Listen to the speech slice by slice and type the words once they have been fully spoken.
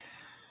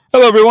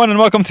Hello, everyone, and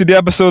welcome to the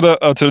episode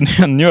to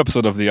a new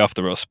episode of the Off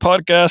the Rails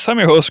podcast. I'm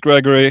your host,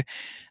 Gregory,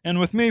 and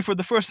with me for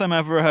the first time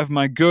ever, I have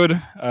my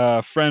good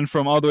friend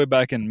from all the way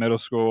back in middle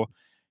school,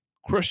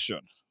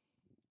 Christian.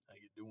 How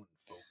you doing,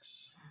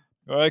 folks?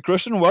 All right,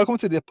 Christian, welcome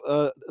to the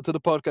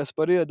podcast,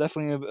 buddy. I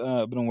definitely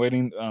have been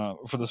waiting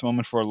for this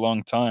moment for a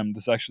long time.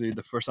 This is actually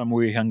the first time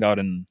we hung out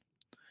in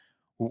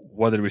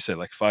what did we say,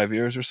 like 5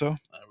 years or so?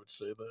 I would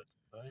say that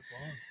long,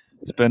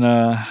 It's been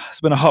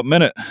a hot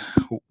minute,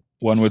 to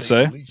one would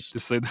say the say, least. to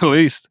say the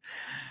least.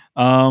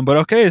 But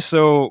okay,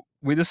 so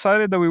we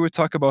decided that we would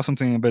talk about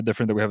something a bit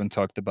different that we haven't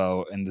talked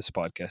about in this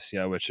podcast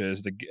yet, which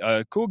is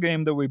the cool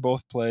game that we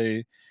both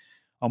play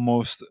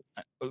almost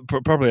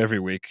probably every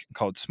week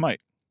called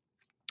Smite.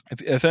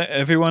 If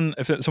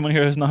someone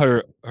here has not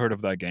heard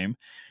of that game,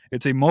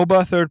 it's a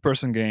MOBA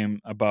third-person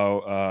game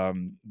about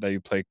that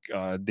you play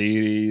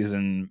deities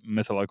and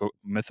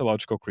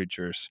mythological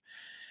creatures,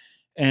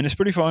 and it's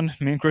pretty fun.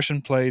 Me and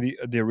Christian play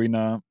the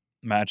arena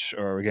match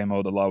or game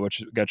mode a lot,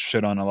 which gets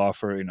shit on a lot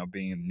for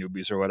being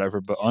newbies or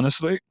whatever. But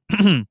honestly,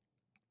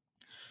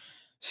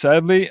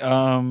 sadly,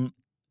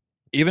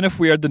 even if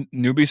we are the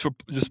newbies for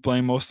just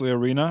playing mostly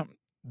arena,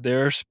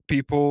 there's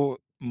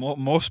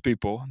most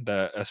people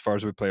that, as far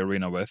as we play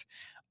arena with,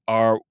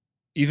 are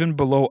even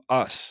below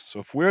us. So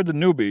if we're the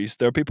newbies,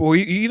 there are people who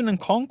even in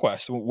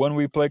Conquest, when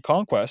we play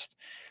Conquest,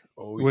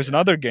 Oh it was yeah.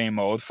 another game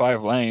mode,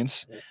 5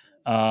 lanes,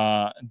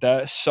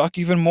 that suck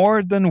even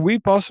more than we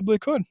possibly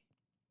could.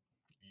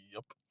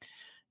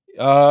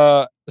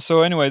 Yep.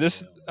 So anyway,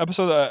 this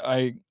episode,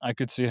 I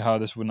could see how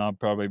this would not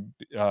probably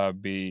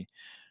be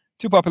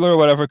too popular or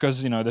whatever,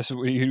 because this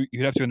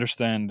you'd have to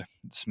understand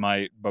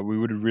Smite, but we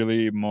would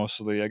really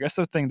mostly, I guess,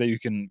 the thing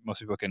that most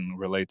people can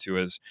relate to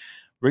is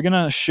we're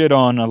gonna shit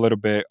on a little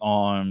bit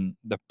on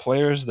the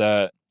players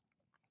that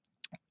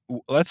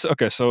let's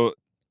okay, so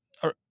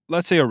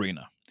let's say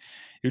arena.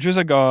 You choose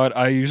a god.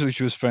 I usually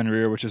choose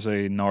Fenrir, which is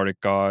a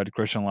Nordic god.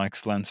 Christian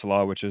likes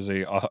Lancelot, which is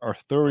a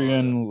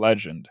Arthurian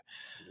legend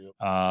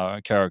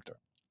Yep. character.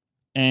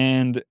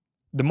 And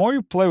the more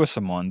you play with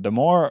someone, the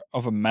more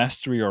of a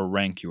mastery or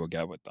rank you will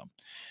get with them.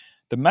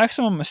 The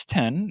maximum is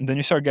 10, and then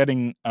you start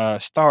getting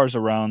stars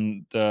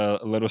around the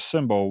little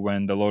symbol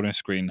when the loading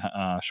screen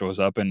shows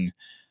up. And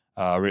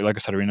like I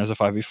said, arena is a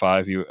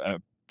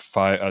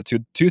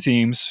 5v5. Two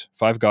teams,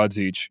 5 gods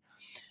each.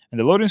 And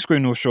the loading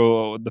screen will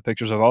show the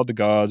pictures of all the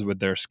gods with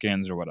their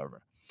skins or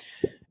whatever.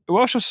 It will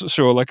also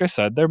show, like I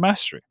said, their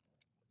mastery.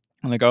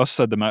 And like I also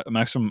said,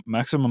 the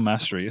maximum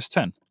mastery is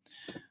 10.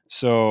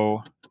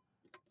 So,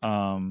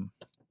 um,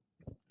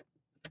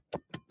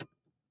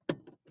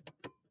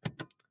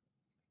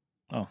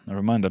 oh,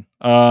 never mind then.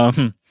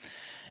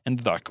 In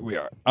the dark we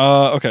are.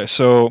 Okay,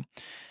 so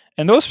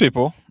and those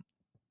people,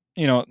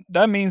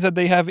 that means that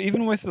they have,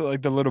 even with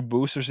like the little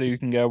boosters that you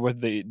can get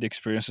with the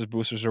experiences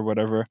boosters or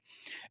whatever,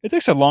 it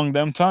takes a long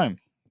damn time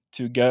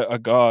to get a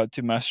god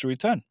to mastery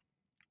 10.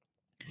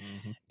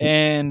 Hmm.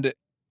 And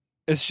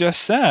it's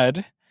just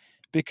sad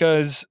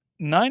because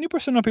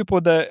 90% of people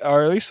that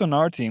are at least on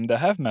our team that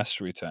have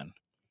mastery 10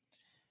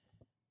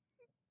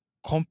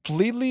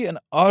 completely and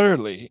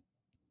utterly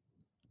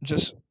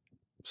just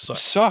Suck.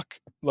 suck.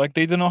 Like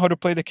they don't know how to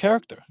play the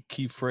character.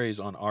 Key phrase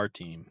on our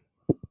team.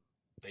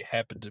 They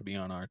happen to be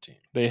on our team.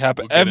 They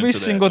happen We'll get every into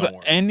that. single Don't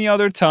worry. any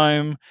other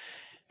time.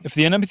 If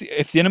the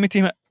enemy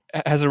team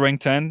has a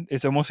rank 10,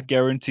 it's almost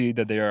guaranteed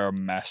that they are a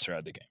master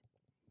at the game.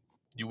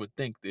 You would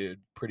think they're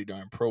pretty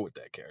darn pro with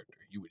that character.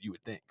 You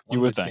would think. You One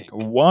would would think. think.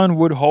 One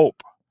would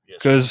hope. Yes, one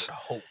Because would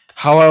hope.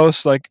 how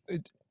else,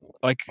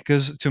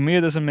 because to me,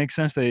 it doesn't make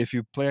sense that if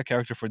you play a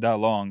character for that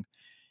long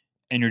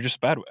and you're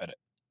just bad at it.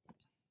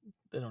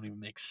 They don't even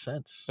make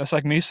sense. That's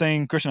like me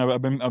saying, Christian,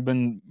 I've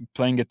been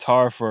playing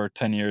guitar for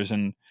 10 years,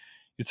 and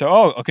you say,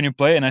 oh, can you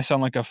play it? And I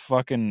sound like a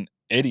fucking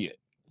idiot.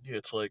 Yeah,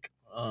 it's like,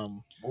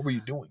 what were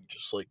you doing?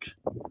 Just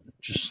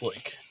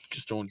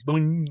doing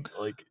bling,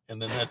 like,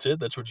 and then that's it.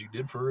 That's what you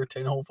did for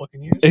 10 whole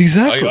fucking years.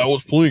 Exactly. I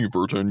was playing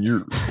for 10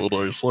 years, but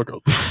I suck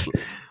at this shit.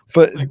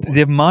 But Like,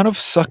 the amount of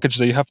suckage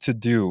that you have to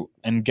do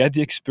and get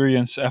the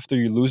experience after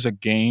you lose a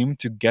game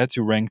to get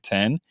to rank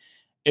 10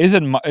 is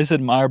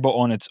admirable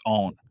on its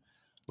own.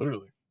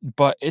 literally.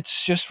 But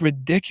it's just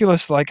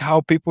ridiculous, like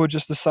how people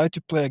just decide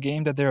to play a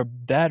game that they're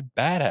that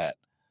bad at.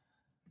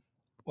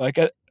 Like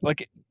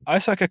I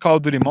suck at Call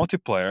of Duty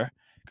multiplayer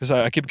because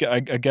I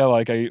get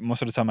like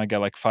most of the time I get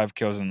like 5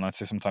 kills and let's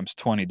say sometimes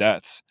 20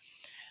 deaths.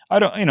 I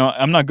don't,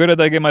 I'm not good at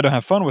that game. I don't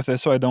have fun with it,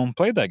 so I don't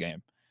play that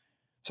game.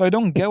 So I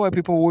don't get why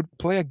people would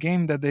play a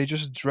game that they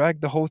just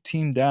drag the whole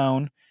team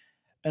down,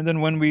 and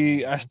then when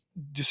we ask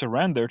to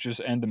surrender,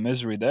 just end the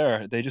misery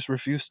there, they just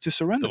refuse to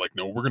surrender. They're like,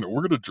 no, we're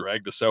gonna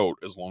drag this out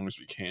as long as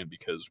we can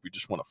because we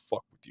just want to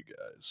fuck with you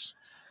guys.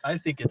 I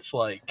think it's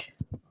like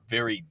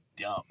very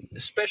dumb,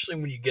 especially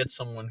when you get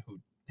someone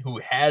who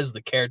has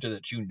the character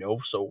that you know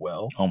so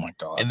well, Oh my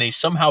god! and they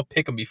somehow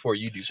pick them before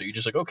you do. So you're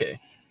just like, okay,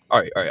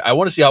 all right, I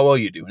want to see how well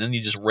you do, and then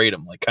you just rate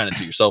them like kind of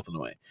to yourself in a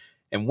way.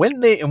 And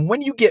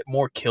when you get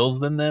more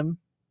kills than them,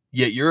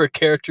 yet you're a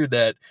character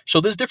that.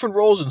 So there's different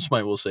roles in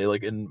Smite. We'll say,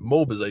 like in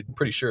MOBAs, I'm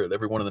pretty sure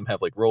every one of them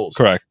have like roles.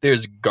 Correct.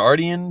 There's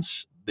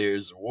guardians,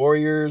 there's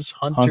warriors,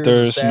 hunters,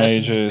 Hunters,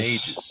 assassins, mages.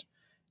 mages,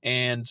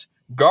 and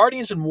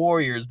guardians and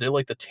warriors. They're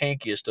like the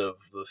tankiest of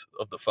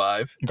the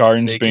five.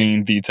 Guardians They can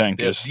being the they're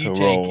tankiest the role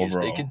tankiest. They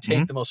overall. can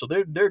tank the most. So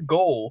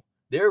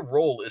their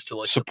role is to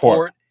like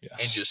Support. support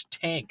and Yes. just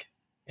tank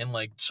and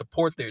like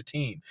support their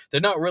team. They're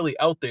not really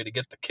out there to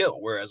get the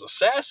kill. Whereas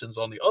assassins,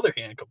 on the other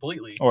hand,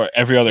 completely Or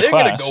every other they're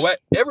class. gonna go at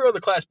every other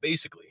class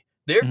basically.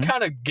 They're Mhm.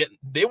 kind of getting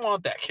they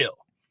want that kill.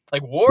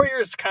 Like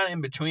warriors kind of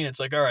in between. It's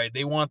like, all right,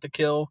 they want the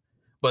kill,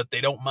 but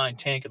they don't mind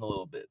tanking a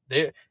little bit.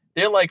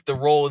 They're like the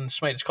role in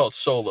Smite is called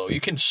solo. You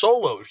can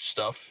solo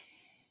stuff,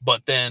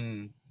 but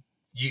then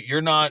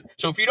you're not.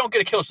 So if you don't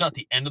get a kill, it's not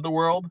the end of the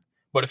world.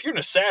 But if you're an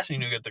assassin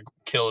and you get the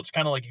kill, it's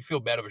kind of like you feel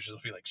bad about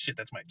yourself. You're like, shit,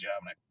 that's my job,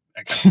 and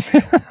I kind of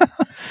failed.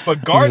 But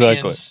Exactly.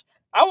 guardians,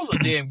 I was a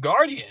damn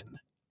guardian.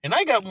 And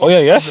I got Oh more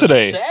yeah, kills than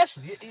yesterday.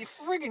 assassin.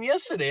 Friggin'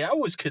 yesterday, I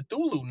was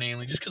Cthulhu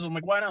mainly just because I'm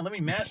like, why not? Let me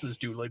master this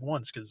dude like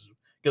once because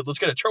let's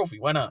get a trophy.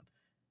 Why not?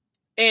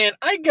 And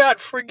I got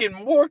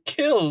friggin' more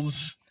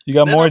kills. You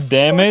got than more a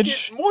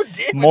damage, fucking- more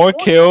damage, more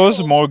kills,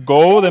 kills, more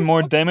gold, and more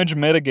fucking- damage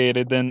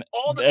mitigated than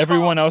all the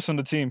everyone time. else on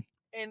the team.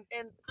 And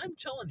I'm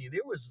telling you,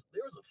 there was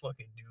a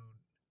fucking dude.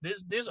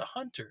 There's a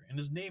hunter, and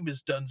his name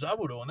is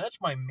Dunzabudo, and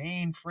that's my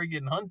main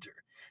friggin' hunter.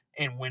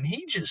 And when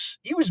he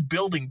was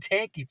building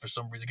tanky for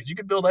some reason, because you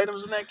could build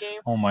items in that game.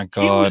 Oh my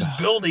He was god.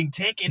 building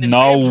tanky, and his No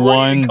items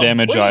weren't even one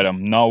damage complete.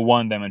 item. No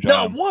one damage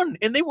Not item. one,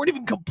 and they weren't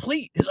even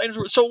complete. His items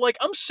were so like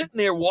I'm sitting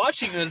there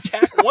watching an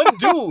attack one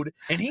dude,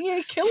 and he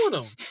ain't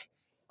killing him.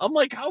 I'm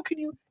like, how can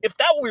you? If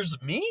that was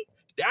me,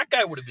 that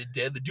guy would have been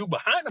dead. The dude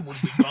behind him would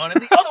have been gone,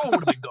 and the other one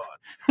would have been gone.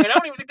 And I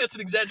don't even think that's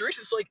an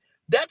exaggeration. It's like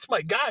that's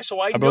my guy, so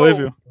I believe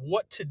know you.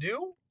 what to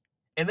do.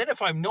 And then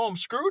if I know I'm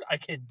screwed, I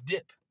can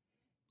dip.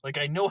 Like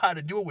I know how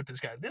to do it with this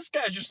guy. This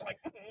guy's just like.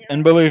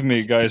 And believe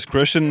me, guys,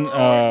 Christian,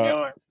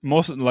 Oh,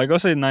 most like I'll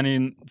say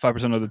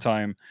 95% of the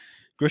time,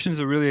 Christian's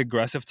a really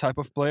aggressive type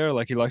of player.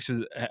 Like he likes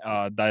to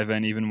dive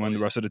in even when the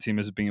rest of the team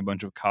is being a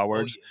bunch of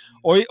cowards,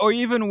 or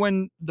even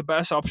when the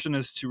best option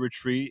is to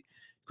retreat.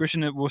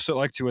 Christian will still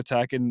like to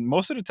attack, and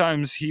most of the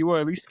times he will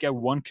at least get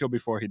one kill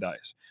before he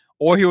dies,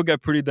 or he will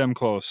get pretty damn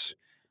close,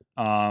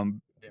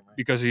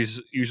 because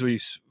he's usually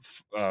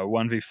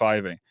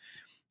 1v5ing.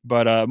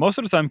 But most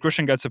of the time,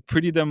 Christian gets a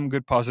pretty damn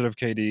good positive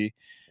KD,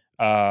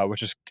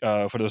 which is,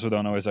 for those who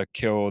don't know, is a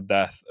kill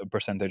death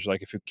percentage.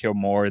 Like if you kill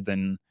more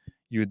than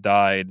you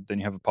died, then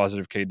you have a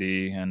positive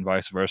KD, and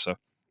vice versa.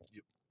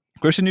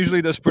 Christian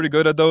usually does pretty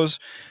good at those.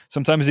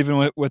 Sometimes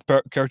even with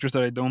characters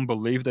that I don't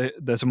believe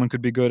that someone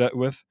could be good at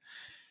with.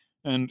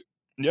 And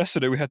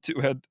yesterday we had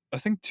I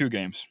think 2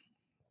 games.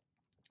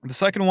 The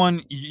second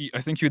one,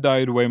 I think you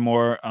died way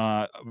more,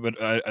 but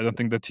I don't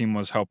think the team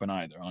was helping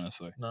either,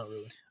 honestly. Not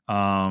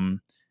really.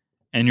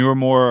 And you were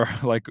more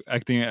like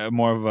acting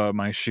more of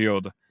my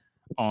shield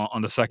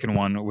on the second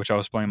one, which I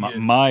was playing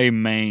my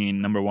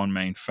main number one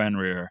main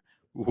Fenrir,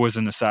 who was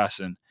an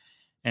assassin,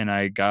 and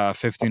I got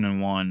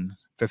 15-1,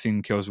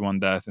 15 kills, 1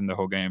 death in the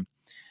whole game.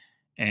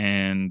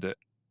 And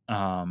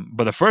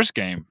but the first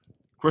game,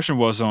 Christian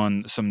was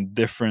on some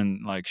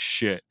different like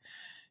shit.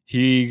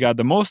 He got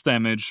the most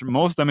damage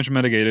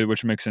mitigated,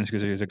 which makes sense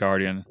because he's a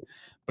guardian.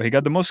 But he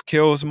got the most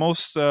kills,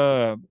 most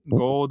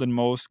gold, and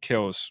most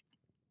kills,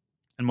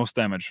 and most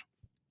damage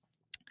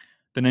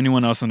than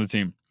anyone else on the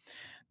team.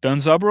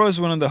 Danzabro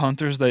is one of the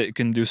hunters that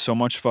can do so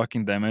much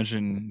fucking damage,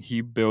 and he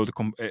built.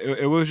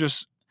 It was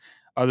just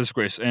a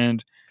disgrace.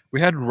 And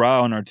we had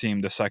Ra on our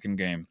team the second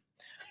game.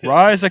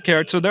 Ra is a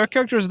character. So their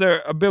characters,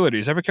 their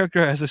abilities. Every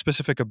character has a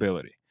specific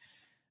ability.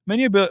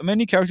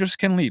 Many characters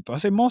can leap. I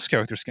say most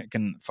characters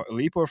can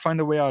leap or find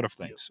a way out of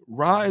things.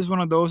 Ra is one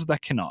of those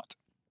that cannot,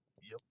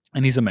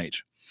 and he's a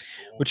mage,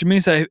 which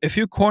means that if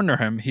you corner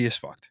him, he is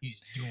fucked.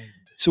 He's doomed.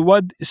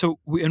 So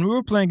we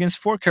were playing against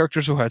 4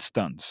 characters who had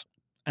stuns.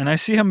 And I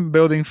see him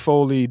building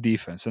Foley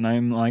defense, and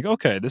I'm like,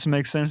 okay, this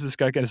makes sense. This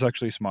guy is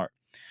actually smart.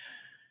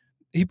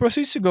 He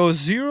proceeds to go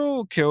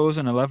 0 kills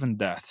and 11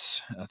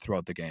 deaths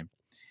throughout the game.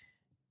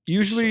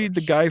 Usually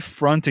the guy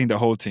fronting the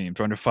whole team,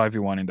 trying to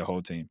 5v1 in the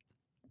whole team.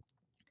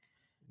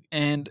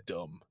 And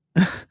dumb.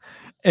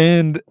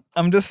 And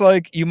I'm just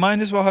like, you might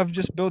as well have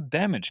just built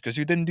damage because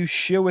you didn't do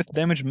shit with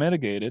damage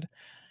mitigated.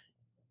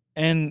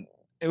 And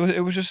it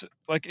was just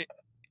like,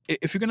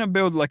 if you're gonna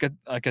build like a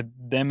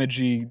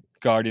damagey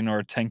guardian or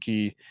a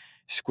tanky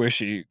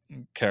squishy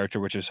character,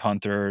 which is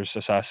hunters,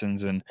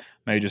 assassins, and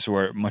mages, who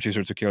are much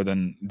easier to kill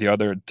than the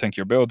other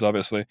tankier builds,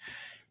 obviously,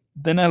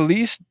 then at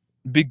least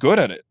be good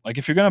at it. Like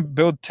if you're gonna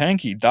build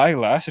tanky, die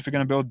less. If you're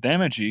gonna build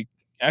damagey,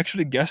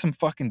 actually get some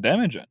fucking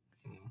damage in.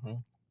 Mm-hmm.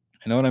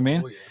 You know what I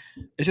mean? Oh,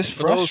 yeah. It's just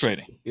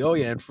frustrating.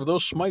 And for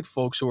those Smite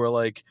folks who are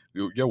like,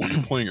 yeah, when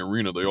you're playing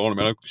Arena, they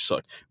automatically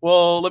suck.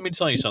 Well, let me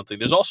tell you something.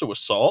 There's also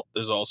Assault,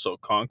 there's also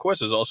Conquest,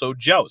 there's also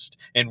Joust,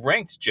 and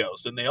Ranked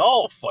Joust, and they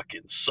all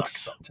fucking suck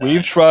sometimes.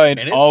 We've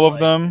tried all of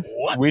them.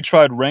 What? We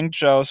tried Ranked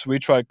Joust, we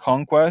tried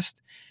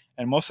Conquest,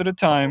 and most of the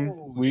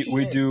time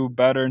we do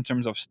better in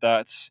terms of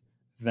stats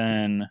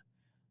than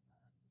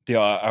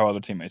our other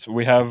teammates.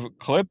 We have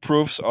clip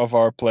proofs of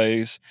our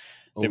plays.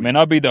 They Oh, may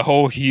not be the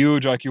whole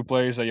huge IQ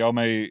plays that y'all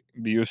may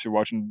be used to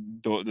watching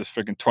this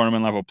freaking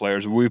tournament level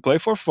players. We play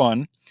for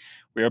fun.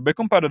 We are a bit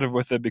competitive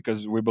with it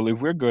because we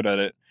believe we're good at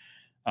it.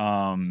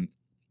 Um,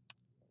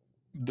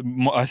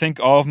 I think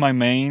all of my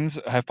mains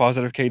have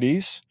positive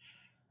KDs,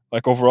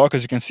 like overall,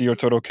 because you can see your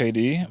total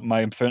KD.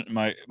 My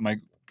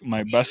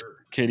best sure.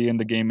 KD in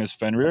the game is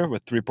Fenrir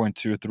with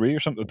 3.23 or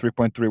something,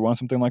 3.31,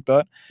 something like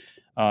that,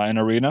 in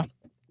arena,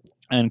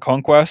 and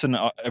conquest and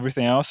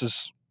everything else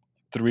is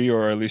 3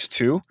 or at least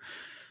 2.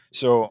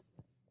 So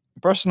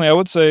personally, I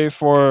would say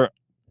for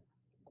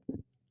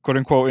quote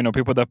unquote,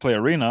 people that play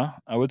arena,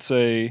 I would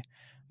say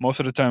most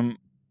of the time,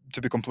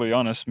 to be completely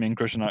honest, me and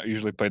Christian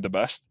usually play the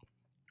best.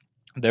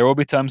 There will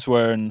be times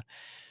when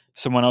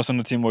someone else on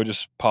the team will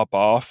just pop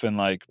off and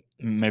like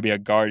maybe a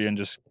guardian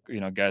just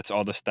gets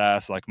all the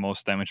stats like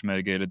most damage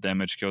mitigated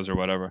damage kills or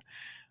whatever,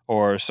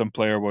 or some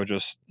player will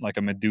just like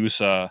a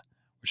Medusa,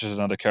 which is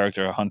another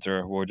character, a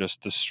hunter, will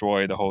just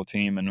destroy the whole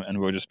team and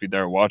we'll just be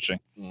there watching.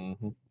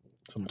 Mm-hmm.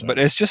 But Sometimes.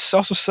 it's just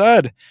also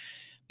sad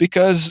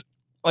because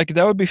like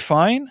that would be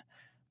fine,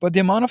 but the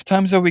amount of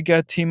times that we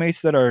get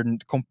teammates that are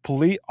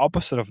complete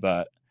opposite of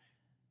that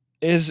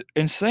is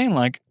insane.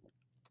 Like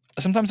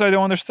sometimes I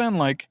don't understand.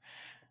 Like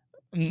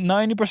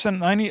 90%,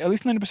 90 at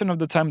least 90% of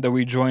the time that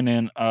we join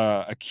in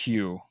a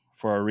queue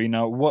for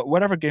arena,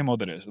 whatever game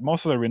mode it is,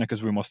 most of the arena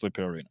because we mostly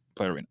play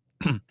arena.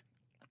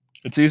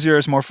 It's easier,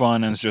 it's more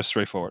fun, and it's just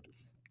straightforward.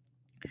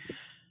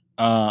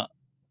 Uh,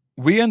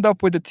 we end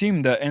up with a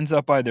team that ends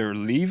up either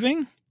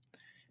leaving,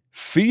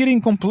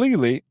 feeding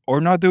completely,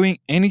 or not doing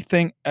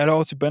anything at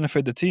all to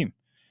benefit the team.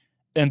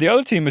 And the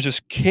other team is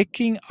just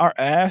kicking our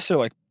ass. They're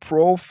like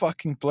pro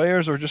fucking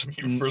players, or just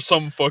For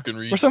some fucking for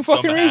reason, some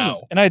fucking reason.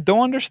 somehow. And I don't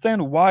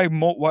understand why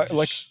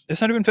like Just it's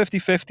not even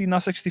 50-50,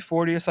 not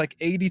 60-40. It's like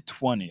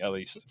 80-20 at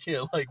least.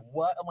 yeah, like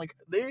what? I'm like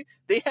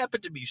they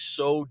happen to be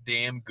so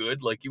damn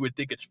good. Like you would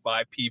think it's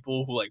 5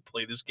 people who like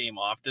play this game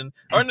often,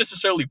 aren't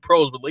necessarily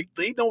pros, but like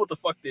they know what the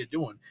fuck they're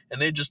doing,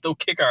 and they'll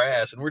kick our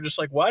ass, and we're just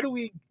like, why do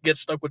we get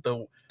stuck with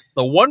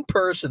the one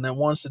person that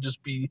wants to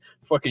just be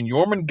fucking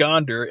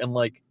Jormungandr and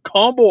like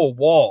combo a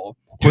wall,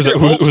 do their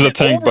Who's a ultimate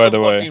tank, over by the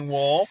the way? fucking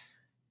wall,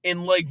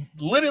 and like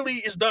literally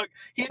he's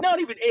not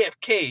even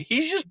AFK.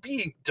 He's just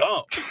being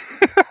dumb.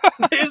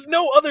 There's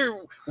no other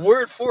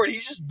word for it.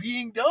 He's just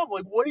being dumb.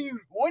 Like what are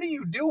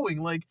you doing?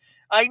 Like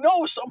I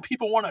know some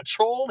people want to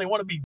troll, they want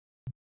to be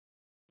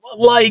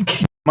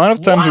like Amount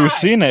of times we've why?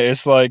 seen it,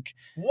 it's like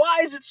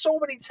Why is it so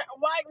many times?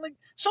 Why? Like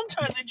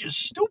sometimes they're just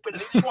stupid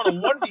and they just want to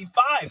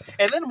 1v5.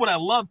 And then what I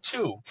love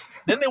too,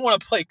 then they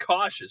want to play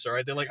cautious. All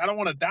right, they're like, I don't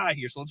want to die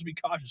here, so let's be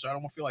cautious. So I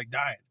don't feel like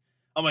dying.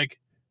 I'm like,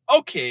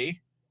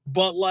 okay,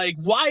 but like,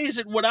 why is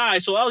it when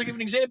So I'll give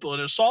an example. In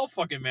an assault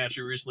fucking match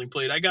we recently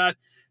played, I got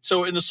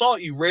so in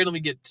assault you randomly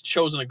get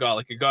chosen a god,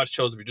 like a god's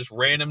chosen for just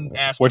random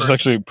ass which is person.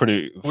 actually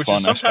pretty Which is fun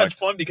sometimes aspect.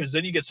 fun because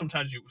then you get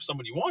sometimes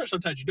someone you want or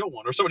sometimes you don't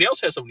want or somebody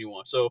else has someone you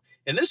want. So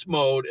in this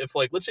mode, if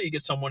like let's say you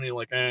get someone and you're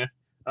like,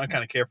 I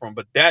kind of care for him,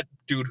 but that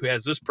dude who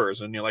has this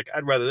person, you're like,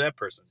 I'd rather that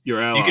person. Your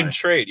You can ally.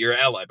 trade. You're an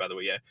ally, by the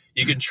way. Yeah,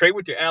 you can trade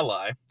with your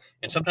ally,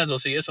 and sometimes they'll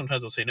say yes,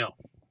 sometimes they'll say no.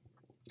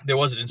 There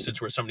was an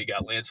instance where somebody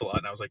got Lancelot,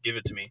 and I was like, give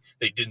it to me.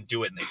 They didn't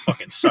do it, and they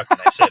fucking sucked. And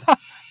I said,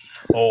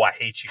 oh, I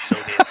hate you so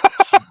damn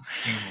much.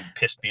 You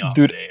pissed me off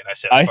Dude, today. And I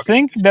said, I I fucking hate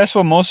think this that's game.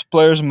 what most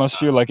players must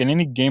feel like in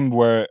any game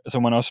where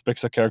someone else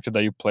picks a character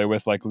that you play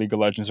with, like League of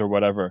Legends or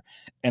whatever,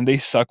 and they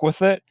suck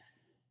with it.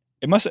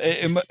 One of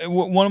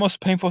the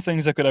most painful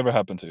things that could ever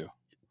happen to you.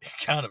 It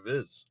kind of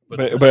is. But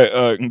in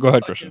But this go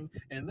ahead, Christian.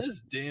 fucking in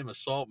this damn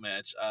assault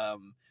match,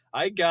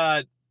 I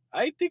got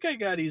I think I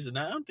got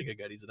Izana. I don't think I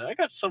got Izana. I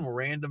got some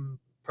random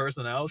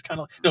person that I was kind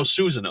of no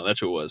Susanoo, that's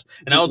who it was.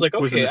 And I was like,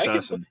 Who's an okay, I can.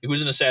 assassin? He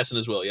was an assassin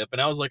as well. Yep.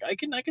 And I was like, I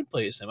can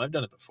play as him. I've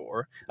done it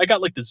before. I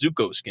got like the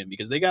Zuko skin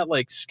because they got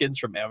like skins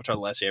from Avatar: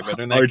 The Last Airbender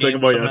in Are that you talking game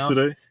about somehow.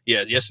 yesterday?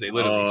 Yeah, yesterday,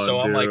 literally. Oh, So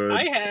dude. I'm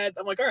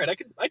like, all right,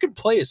 I can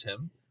play as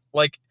him.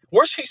 Like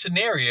worst case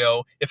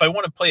scenario, if I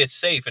want to play it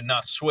safe and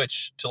not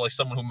switch to like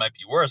someone who might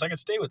be worse, I can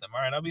stay with him.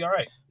 All right, I'll be all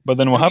right. But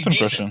then what It'll be happened,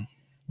 decent. Christian?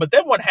 But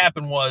then what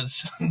happened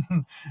was,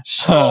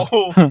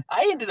 so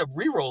I ended up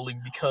re-rolling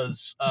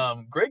because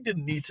Greg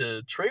didn't need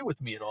to trade with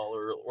me at all,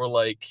 or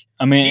like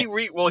I mean,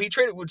 he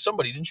traded with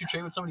somebody. Didn't you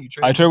trade with somebody? You I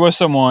traded with traded with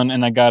someone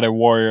and I got a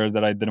warrior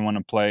that I didn't want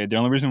to play. The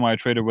only reason why I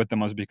traded with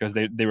them was because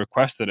they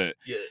requested it.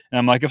 yeah. And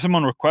I'm like, if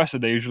someone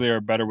requested, they usually are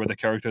better with a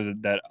character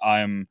that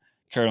I'm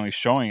currently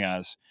showing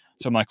as.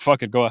 So I'm like,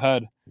 fuck it, go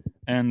ahead.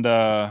 And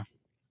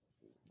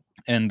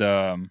and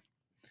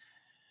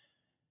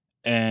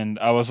and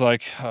I was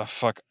like, oh,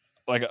 fuck,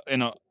 like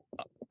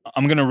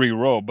I'm gonna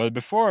re-roll. But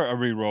before I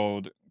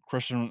re-rolled,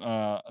 Christian,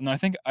 no, I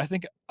think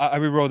I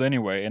re-rolled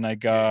anyway, and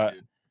Yeah, you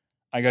did.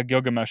 I got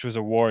Gilgamesh, who's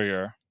a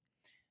warrior,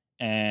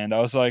 and I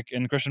was like,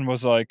 and Christian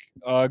was like,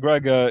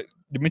 Greg,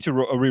 you mean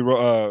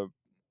to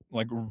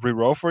like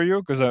re-roll for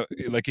you? Because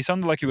like he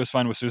sounded like he was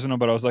fine with Susanoo,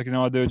 but I was like, you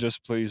know what, dude,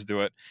 just please do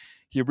it.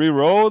 He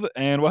re-rolled,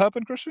 and what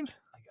happened, Christian?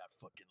 I got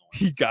fucking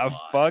He It's a got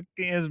lot.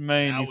 fucking his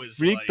main. I He was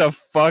freaked like, the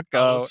fuck I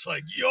out. was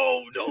like,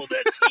 yo, no,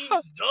 that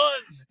team's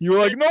done. You were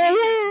like, That no team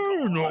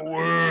is way, gone. no I lost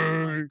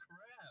my way. crap.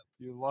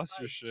 You lost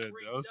I your shit. That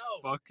freaked was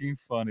out. fucking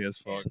funny as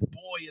fuck. And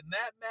boy, in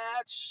that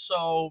match,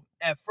 so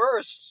at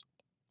first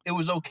it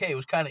was okay. It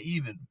was kind of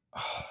even.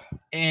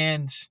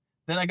 And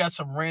then I got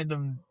some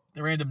random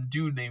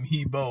dude named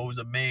Hebo, who's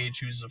a mage,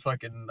 who's a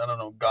fucking, I don't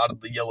know, god of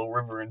the Yellow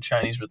River in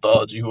Chinese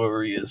mythology,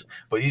 whoever he is.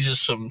 But he's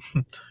just some.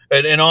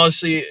 And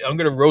honestly, I'm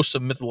gonna roast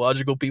some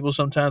mythological people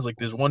sometimes. Like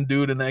there's one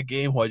dude in that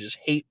game who I just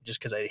hate, just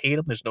because I hate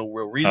him. There's no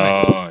real reason.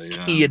 Oh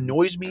yeah. He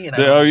annoys me, and I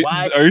don't Are know you,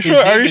 why. are you His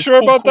sure? Are name you is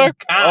sure about Kuku that?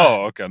 Khan.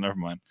 Oh, okay. Never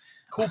mind.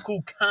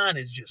 Kuku Khan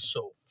is just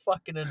so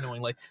fucking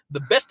annoying. Like the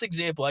best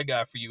example I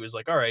got for you is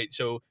like, all right,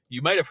 so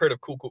you might have heard of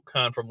Kuku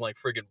Khan from like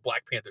friggin'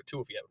 Black Panther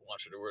 2 if you haven't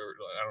watched it or whatever.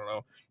 I don't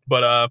know.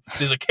 But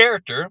there's a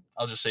character,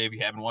 I'll just say if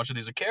you haven't watched it,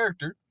 there's a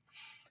character.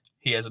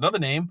 He has another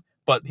name,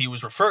 but he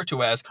was referred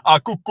to as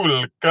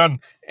Kuku Khan.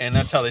 And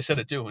that's how they said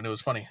it too, and it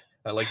was funny.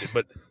 I liked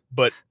it.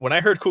 But when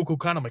I heard Kuku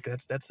Khan, I'm like,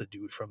 that's the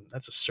dude from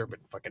that's a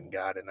serpent fucking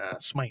god in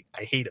Smite.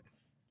 I hate him.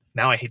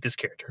 Now I hate this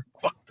character.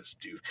 Fuck this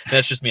dude. And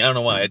that's just me. I don't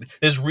know why.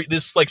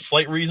 There's like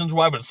slight reasons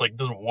why, but it's like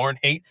doesn't warrant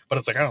hate. But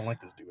it's like I don't like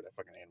this dude. I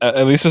fucking hate him.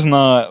 At least it's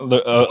not.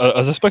 I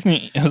was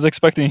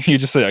expecting you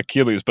to say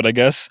Achilles, but I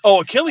guess. Oh,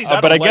 Achilles,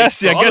 I But don't I like guess,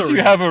 for yeah, I guess other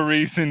you have a reasons.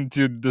 reason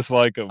to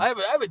dislike him. I have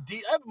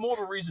more of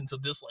a reason to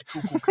dislike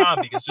Kuku Khan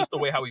because just the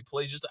way how he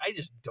plays, I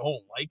just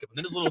don't like him. And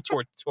then his little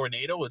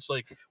tornado, it's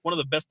like one of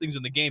the best things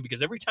in the game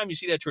because every time you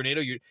see that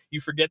tornado,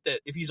 you forget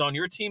that if he's on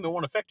your team, it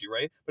won't affect you,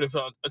 right? But if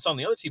it's on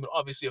the other team, it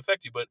obviously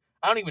affect you. But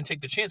I don't even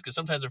take the chance because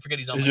sometimes I forget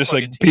he's on It's my just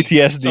like fucking team.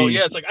 PTSD. So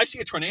yeah, it's like I see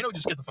a tornado,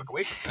 just get the fuck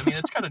away from me. I mean,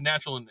 it's kind of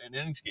natural in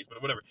any case,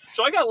 but whatever.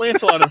 So I got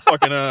Lancelot in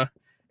fucking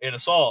in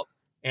Assault,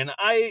 and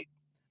I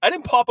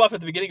didn't pop off at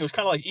the beginning. It was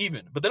kind of like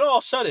even, but then all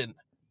of a sudden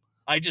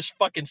I just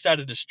fucking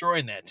started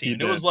destroying that team.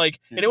 And it was like,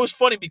 and it was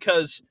funny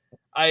because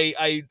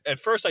I at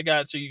first I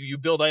got so you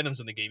build items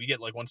in the game. You get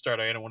like one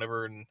starter item,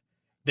 whatever, and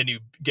then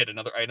you get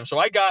another item. So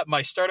I got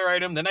my starter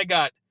item, then I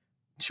got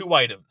 2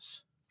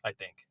 items, I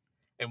think.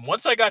 And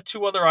once I got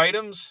 2 other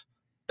items,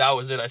 that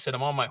was it. I said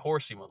I'm on my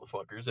horsey,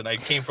 motherfuckers, and I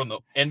came from the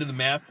end of the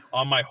map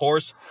on my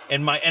horse,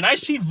 and I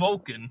see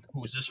Vulcan,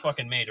 who's this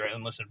fucking mage, right?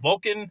 And listen,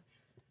 Vulcan,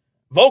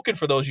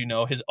 for those you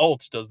know, his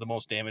ult does the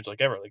most damage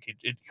like ever. Like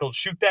he'll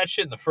shoot that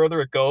shit, and the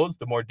further it goes,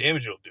 the more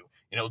damage it'll do,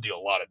 and it'll deal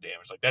a lot of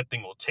damage. Like that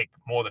thing will take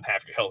more than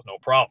half your health, no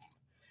problem.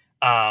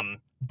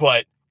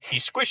 But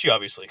he's squishy,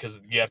 obviously,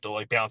 because you have to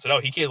like balance it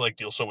out. He can't like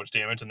deal so much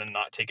damage and then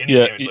not take any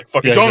damage. Like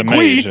fucking John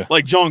Quee,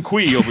 like John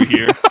Quee over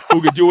here,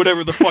 who could do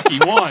whatever the fuck he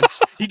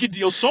wants. He could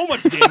deal so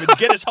much damage,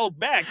 get his health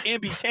back,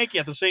 and be tanky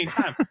at the same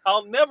time.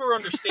 I'll never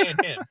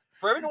understand him.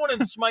 For everyone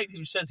in Smite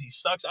who says he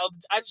sucks,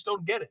 I just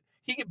don't get it.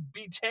 He can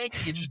be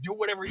tanky and just do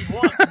whatever he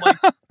wants. I'm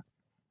like,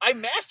 I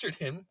mastered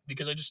him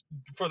because I just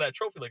for that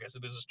trophy. Like I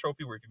said, there's this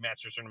trophy where if you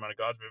master a certain amount of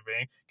gods,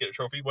 bang, get a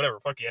trophy, whatever.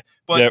 Fuck yeah.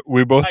 But yeah,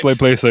 we both play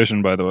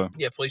PlayStation, by the way.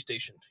 Yeah,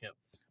 PlayStation. Yeah.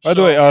 By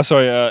the way,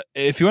 sorry.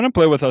 If you want to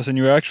play with us and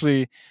you're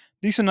actually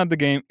decent at the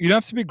game, you don't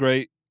have to be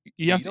great.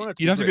 You don't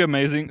have to be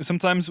amazing.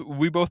 Sometimes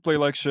we both play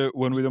like shit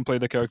when we don't play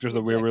the characters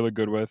that we're really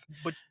good with.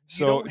 But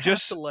so you don't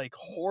just have to like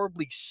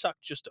horribly suck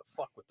just to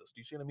fuck with us. Do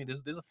you see what I mean?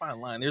 There's a fine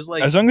line. There's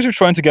like as long as you're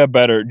trying to get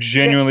better,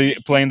 genuinely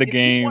playing the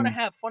game. If you want to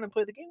have fun and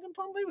play the game, then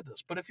play with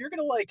us. But if you're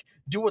gonna like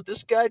do what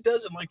this guy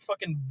does and like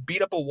fucking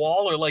beat up a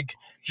wall or like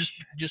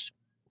just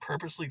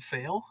purposely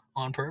fail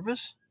on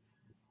purpose,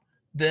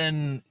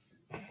 then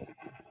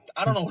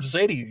I don't know what to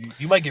say to you.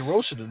 You might get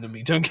roasted in the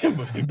meantime.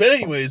 But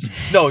anyways,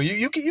 no,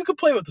 you can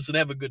play with us and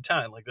have a good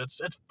time. Like that's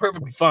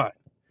perfectly fine.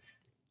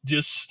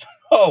 Just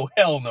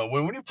hell no.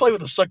 When you play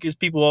with the suckiest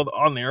people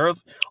on the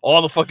earth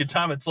all the fucking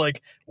time, it's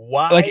like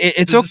why? Like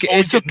it's okay.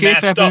 It's okay if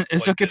happens.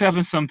 It's like okay if it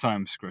happens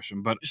sometimes,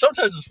 Christian. But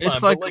sometimes it's fine.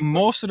 It's like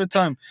most of the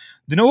time.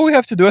 Do you know what we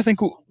have to do?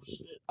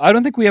 I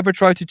don't think we ever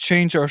tried to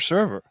change our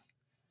server.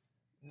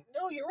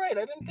 No, you're right.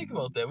 I didn't think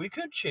about that. We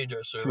could change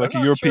our server To like a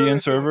European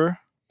server.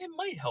 It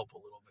might help a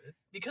little bit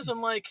because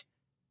I'm like.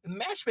 The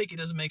matchmaking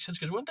doesn't make sense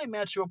because wouldn't they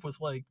match you up with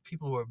like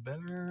people who are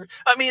better?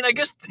 I mean, I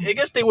guess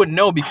they wouldn't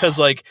know because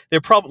like they're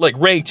probably like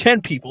rank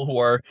 10 people who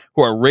are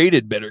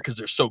rated better because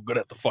they're so good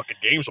at the fucking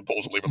game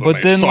supposedly.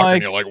 But then suck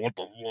and you're like, what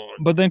the fuck?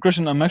 But then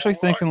Christian, I'm actually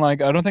thinking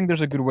like I don't think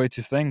there's a good way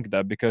to think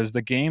that because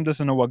the game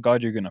doesn't know what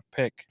god you're gonna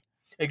pick.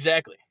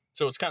 Exactly.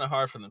 So it's kind of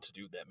hard for them to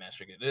do that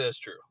matchmaking. It is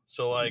true.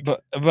 So like,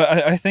 but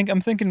I'm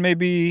thinking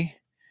maybe.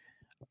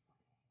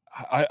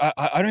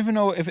 I don't even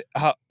know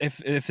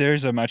if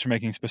there's a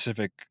matchmaking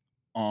specific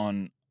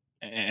on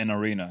an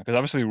arena because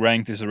obviously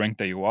ranked is the rank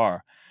that you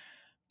are,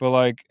 but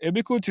like it'd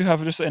be cool to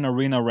have just an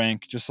arena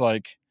rank just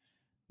like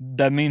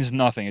that means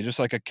nothing. It's just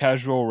like a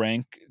casual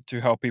rank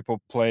to help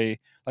people play.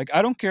 Like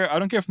I don't care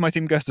if my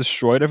team gets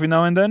destroyed every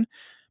now and then,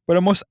 but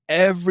almost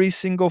every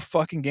single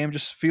fucking game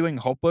just feeling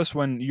hopeless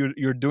when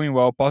you're doing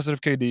well,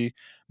 positive KD,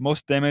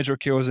 most damage or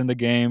kills in the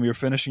game, you're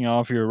finishing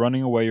off, you're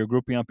running away, you're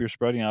grouping up, you're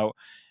spreading out,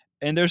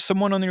 and there's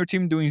someone on your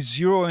team doing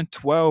 0 and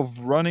 12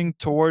 running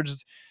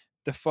towards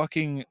the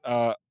fucking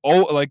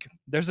like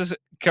there's this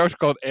character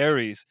called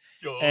Ares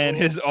and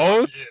his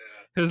ult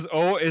his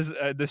O is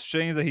this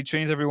chains that he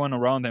chains everyone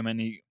around him, and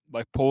he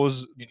like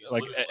pulls And he's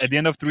like literally at the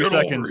end of three "Get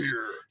over seconds,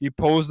 here." he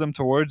pulls them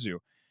towards you.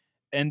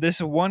 And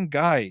this one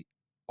guy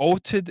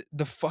ulted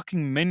the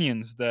fucking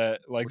minions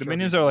that like the Which are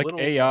minions these are like little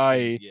fucking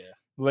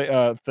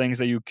AI things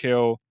that you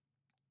kill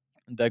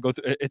that go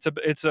through. It's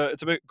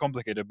a bit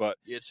complicated, but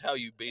It's how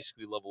you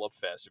basically level up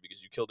faster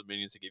because you kill the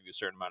minions to give you a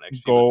certain amount of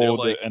XP. But they're gold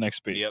like, and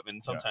XP. yep,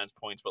 and sometimes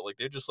points. But like,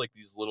 they're just like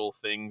these little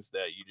things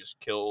that you just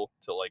kill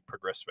to like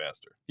progress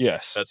faster.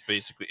 Yes. That's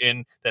basically,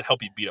 and that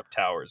help you beat up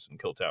towers and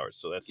kill towers.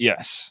 So that's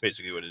Yes.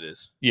 basically what it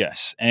is.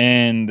 Yes.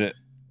 And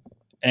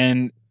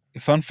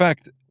fun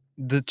fact,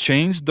 the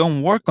chains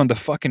don't work on the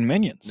fucking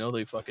minions. No,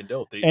 they fucking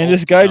don't. They And ult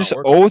this does guy not just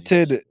work on minions.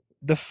 ulted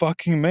the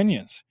fucking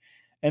minions.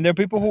 And there are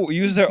people who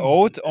use their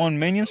ult on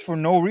minions for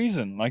no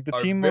reason. Like the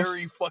Are team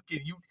very was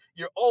fucking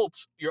your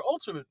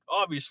ultimate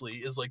obviously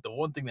is like the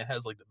one thing that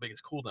has like the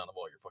biggest cooldown of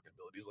all your fucking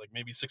abilities, like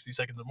maybe 60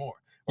 seconds or more.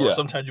 Or Yeah.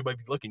 sometimes you might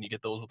be looking, you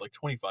get those with like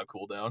 25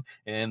 cooldown,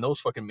 and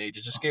those fucking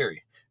mages are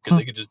scary because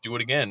they could just do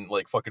it again.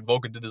 Like fucking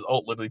Vulcan did his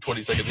ult literally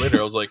 20 seconds later.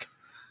 I was like,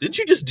 didn't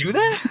you just do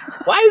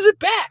that? Why is it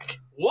back?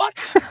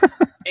 What?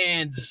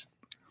 And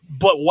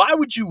but why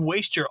would you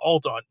waste your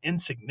ult on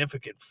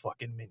insignificant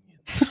fucking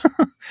minions?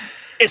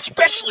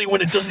 Especially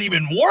when it doesn't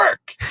even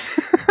work.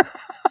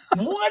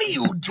 What are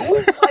you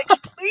doing? Like,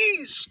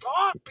 please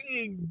stop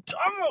being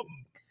dumb.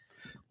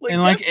 Like,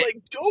 And, like, that's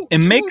like, don't. it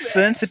do makes that.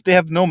 sense if they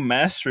have no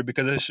mastery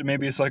because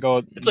maybe it's like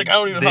It's like I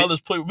don't even know how this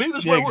play. Maybe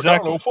this Yeah, might work. I don't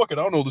exactly. know. Fuck it.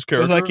 I don't know this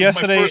character. like This is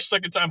yesterday- my first,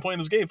 second time playing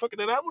this game. Fuck it.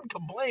 Then I wouldn't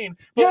complain.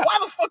 But Yeah. why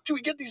the fuck do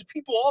we get these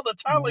people all the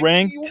time? Like,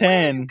 Rank where are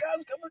 10, you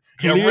guys coming?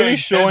 clearly rank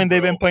showing 10,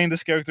 they've been bro. playing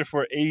this character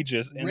for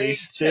ages and they Rank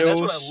 10, that's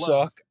still what I love.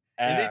 suck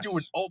ass. And they do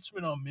an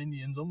ultimate on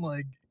minions. I'm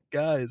like,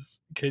 guys,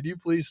 can you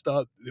please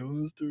stop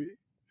doing this to me?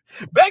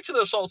 Back to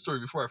the assault story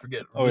before I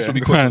forget. Oh, This yeah, will be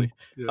go ahead.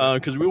 quickly.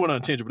 Because we went on a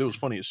tangent, but it was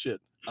funny as shit.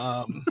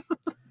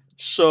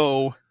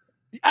 So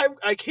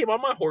I came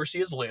on my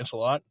horsey as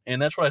Lancelot,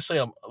 and that's what I say.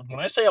 When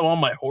I say I'm on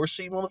my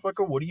horsey,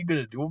 motherfucker, what are you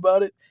gonna do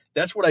about it?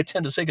 That's what I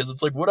tend to say, because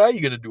it's like, what are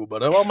you gonna do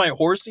about it? I'm on my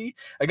horsey.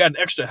 I got an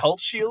extra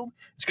health shield.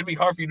 It's gonna be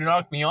hard for you to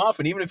knock me off,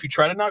 and even if you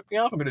try to knock me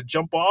off, I'm gonna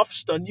jump off,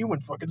 stun you,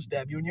 and fucking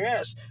stab you in your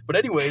ass. But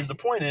anyways, the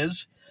point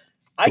is,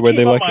 I The way they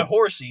came on like my it.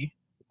 horsey,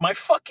 my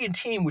fucking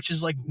team, which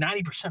is like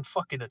 90%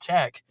 fucking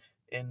attack,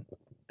 and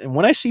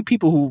when I see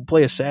people who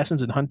play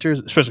assassins and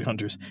hunters, especially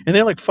hunters, and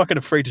they're like fucking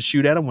afraid to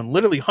shoot at them, when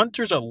literally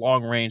hunters are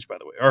long range, by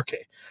the way.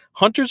 Okay.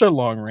 Hunters are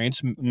long range.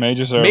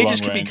 Mages are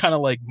Mages long can be range. kind of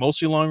like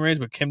mostly long range,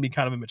 but can be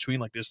kind of in between.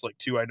 Like there's like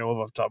two I know of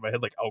off the top of my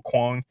head, like Ao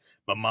Kuang,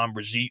 Mamam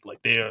Brigitte,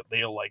 like they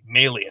are like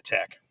melee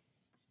attack.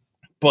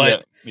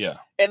 But yeah.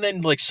 and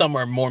then like some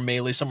are more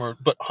melee, some are,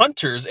 but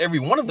hunters, every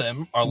one of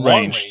them are long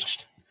Ranged.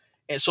 ranged.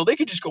 And so they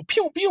could just go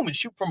pew pew and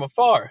shoot from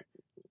afar.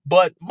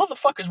 But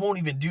motherfuckers won't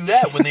even do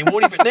that when they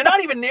won't even. They're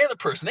not even near the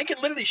person. They can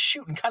literally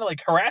shoot and kind of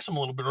like harass them a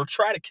little bit or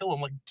try to kill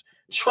them. Like,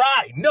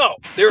 try. No,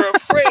 they're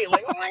afraid.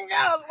 Like, oh my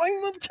god,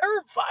 I'm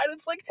terrified.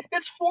 It's like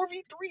it's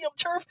 4v3. I'm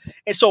terrified.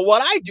 And so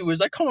what I do is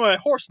I come on my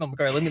horse and I'm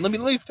like, all right, let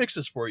me fix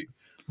this for you.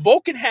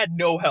 Vulcan had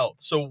no health,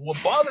 so what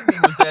bothered me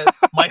was that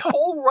my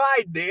whole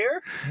ride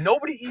there,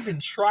 nobody even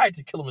tried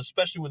to kill him,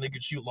 especially when they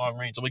could shoot long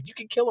range. I'm like, you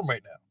can kill him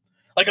right now.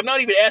 Like, I'm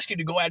not even asking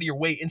you to go out of your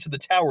way into the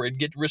tower and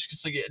get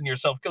risks of getting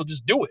yourself killed.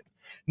 Just do it.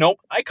 Nope.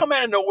 I come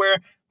out of nowhere.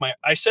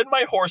 I send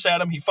my horse at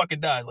him. He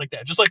fucking dies like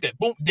that. Just like that.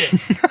 Boom, dead.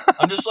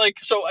 I'm just like,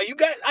 so you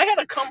guys, I had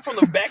to come from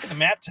the back of the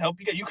map to help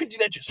you guys. You could do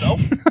that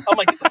yourself. I'm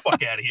like, get the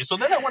fuck out of here. So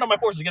then I went on my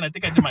horse again. I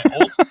think I did my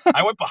ult.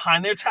 I went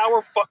behind their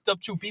tower, fucked up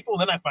two people,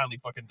 and then I finally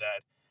fucking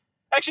died.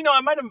 Actually, no,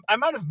 I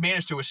might have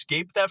managed to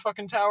escape that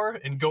fucking tower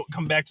and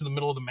come back to the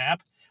middle of the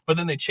map, but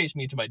then they chased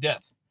me to my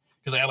death.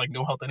 Because I had like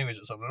no health anyways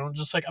or something. I'm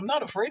just like, I'm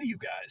not afraid of you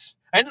guys.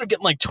 I ended up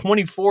getting like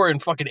 24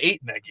 and fucking 8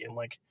 in that game.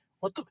 Like,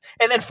 what the?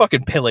 And then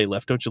fucking Pele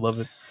left. Don't you love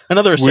it?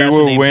 Another assassin. We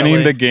were named winning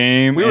Pele. the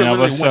game, We were and all of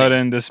a literally winning.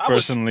 sudden, this I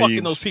was person fucking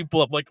leaves. those people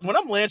up. Like, when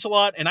I'm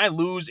Lancelot and I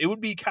lose, it would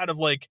be kind of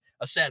like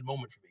a sad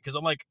moment for me. Because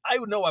I'm like, I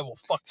would know I will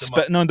fuck them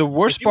up. No, the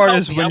worst If you part help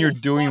is me, when I you're will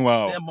doing fuck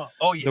well. them up.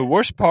 Oh, yeah. The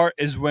worst part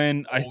is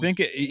when I Oh, think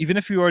even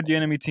if you are the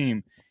enemy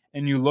team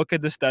and you look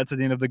at the stats at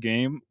the end of the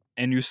game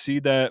and you see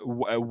that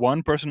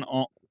one person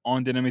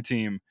on the enemy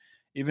team,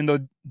 even though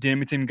the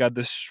enemy team got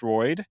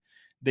destroyed,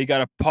 they got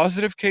a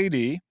positive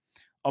KD,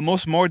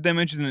 almost more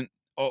damage than,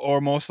 or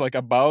almost like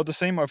about the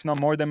same, or if not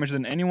more damage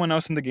than anyone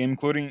else in the game,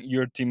 including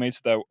your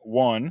teammates that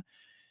won.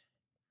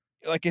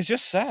 Like, it's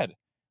just sad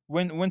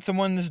when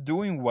someone is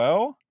doing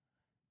well,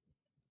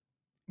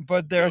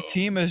 but their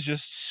team is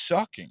just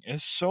sucking.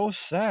 It's so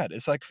sad.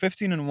 It's like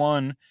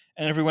 15-1,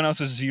 and everyone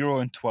else is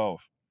 0-12.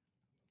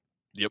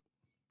 Yep.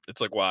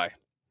 It's like, why?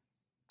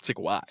 It's like,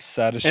 why?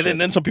 Sad as And shit.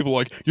 then some people are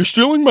like, you're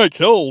stealing my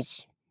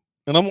kills.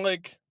 And I'm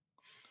like,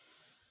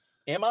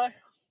 am I?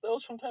 Though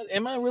sometimes,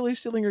 am I really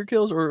stealing your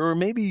kills, or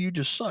maybe you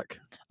just suck?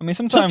 I mean,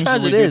 sometimes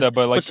Sometimes we it do is, that,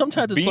 but like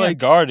sometimes it's being a like,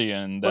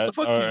 guardian, what the that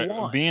fuck do you or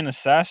want? being an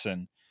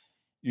assassin,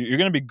 you're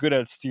gonna be good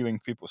at stealing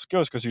people's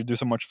kills because you do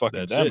so much fucking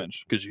That's it.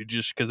 damage.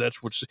 Because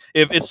that's what's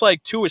if it's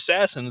like two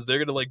assassins, they're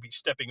gonna like be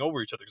stepping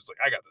over each other. It's like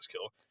I got this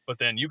kill, but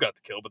then you got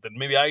the kill, but then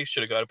maybe I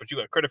should have got it, but you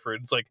got credit for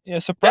it. It's like Yeah,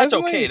 that's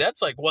surprisingly, okay.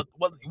 That's like what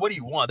do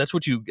you want? That's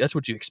what you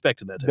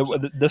expect in that type of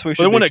stuff. that's what you But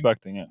should then be when a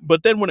expecting. Yeah.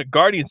 but then when a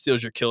guardian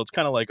steals your kill, it's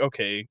kind of like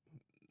okay,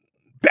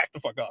 back the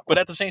fuck up. But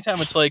at the same time,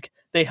 it's like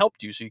they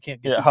helped you, so you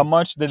can't get Yeah, too. how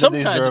much did they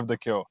Sometimes, deserve the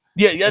kill?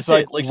 yeah, It's that's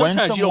like it. Like when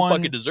sometimes you don't fucking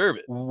someone, deserve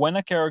it. when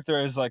a character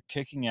is like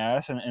kicking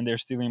ass and they're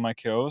stealing my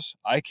kills,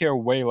 I care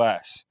way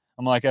less.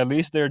 I'm like, at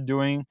least they're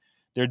doing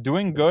good and They're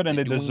they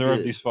doing deserve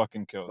good. these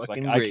fucking kills. Like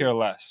Fucking I great. care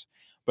less.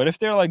 But if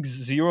they're like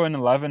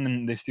 0-11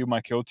 and they steal my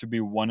kill to be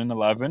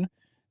 1-11,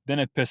 then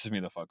it pisses me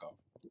the fuck off.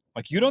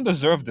 Like you don't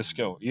deserve this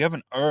kill. You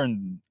haven't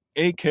earned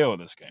a kill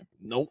this game.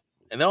 Nope.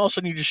 And then all of a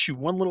sudden you just shoot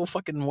one little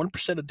fucking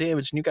 1% of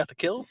damage and you got the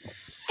kill.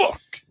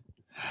 Fuck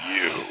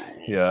you.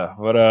 Yeah,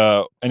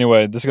 but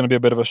anyway, this is gonna be a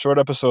bit of a short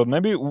episode.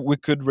 Maybe we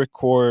could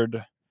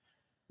record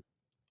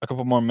a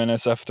couple more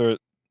minutes after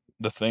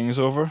the thing's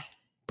over.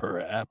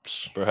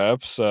 Perhaps.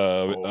 Perhaps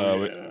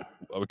Yeah.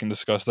 we can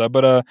discuss that.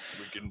 But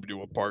We can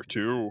do a part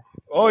 2.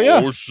 oh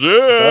yeah,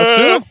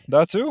 shit.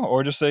 that too,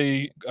 or just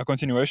say a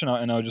continuation,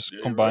 and I'll just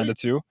Yeah, combine right. the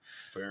two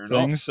Fair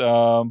things.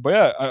 enough. But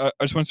yeah,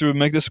 I just want to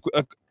make this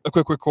a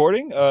quick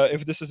recording.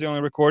 If this is the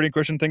only recording,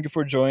 Christian, thank you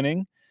for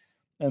joining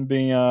and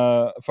being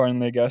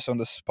finally a guest on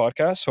this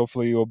podcast.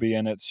 Hopefully, you'll be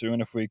in it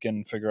soon if we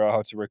can figure out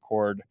how to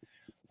record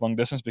long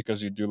distance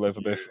because you do live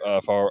a bit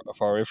far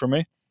away from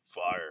me.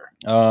 Fire.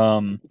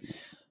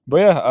 But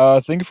yeah,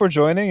 thank you for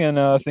joining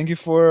and thank you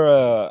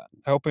for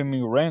helping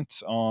me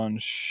rant on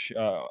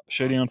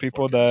shitting on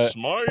people Fucking that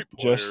Smite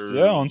just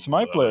players. on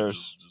Smite that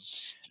players.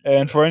 just-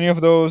 And for any of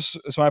yes. those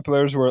Smite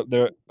players who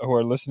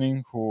are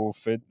listening who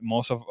fit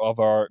most of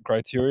our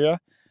criteria,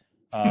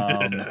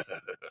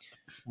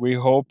 we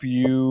hope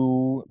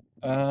you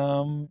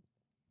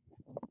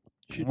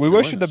should we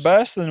wish join you the us.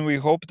 best and we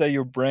hope that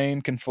your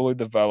brain can fully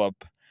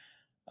develop.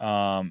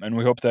 And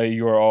we hope that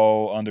you are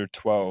all under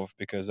 12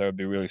 because that would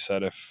be really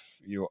sad if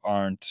you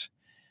aren't.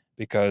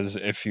 Because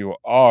if you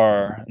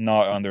are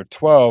not under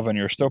 12 and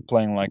you're still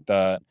playing like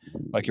that,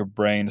 like your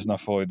brain is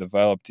not fully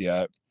developed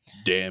yet,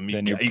 Damn,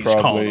 then he's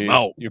calling them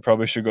out. you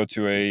probably should go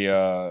to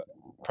a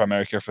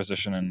primary care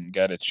physician and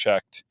get it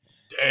checked.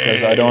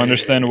 Because Damn. I don't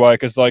understand why.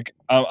 Because like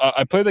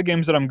I play the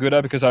games that I'm good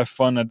at because I have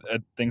fun at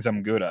things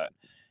I'm good at.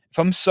 If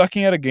I'm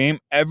sucking at a game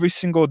every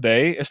single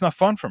day, it's not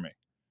fun for me.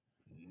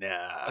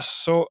 Nah.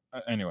 So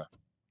anyway,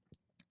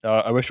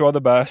 I wish you all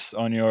the best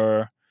on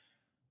your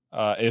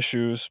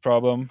issues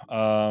problem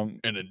And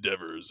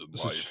endeavors in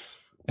life.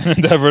 and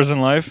endeavors in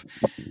life.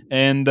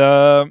 And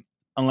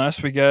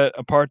unless we get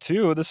a part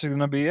 2, this is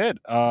gonna be it.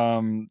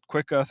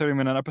 Quick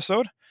 30-minute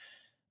episode.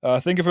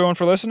 Thank you everyone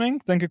for listening.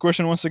 Thank you,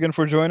 Christian, once again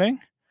for joining.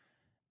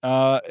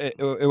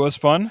 It was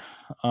fun.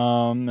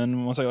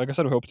 And once like I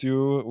said, we hope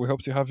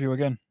to have you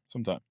again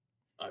sometime.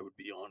 I would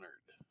be honored.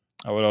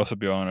 I would also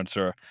be honored,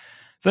 sir.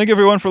 Thank you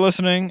everyone for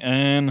listening,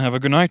 and have a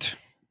good night.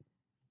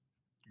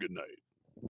 Good night.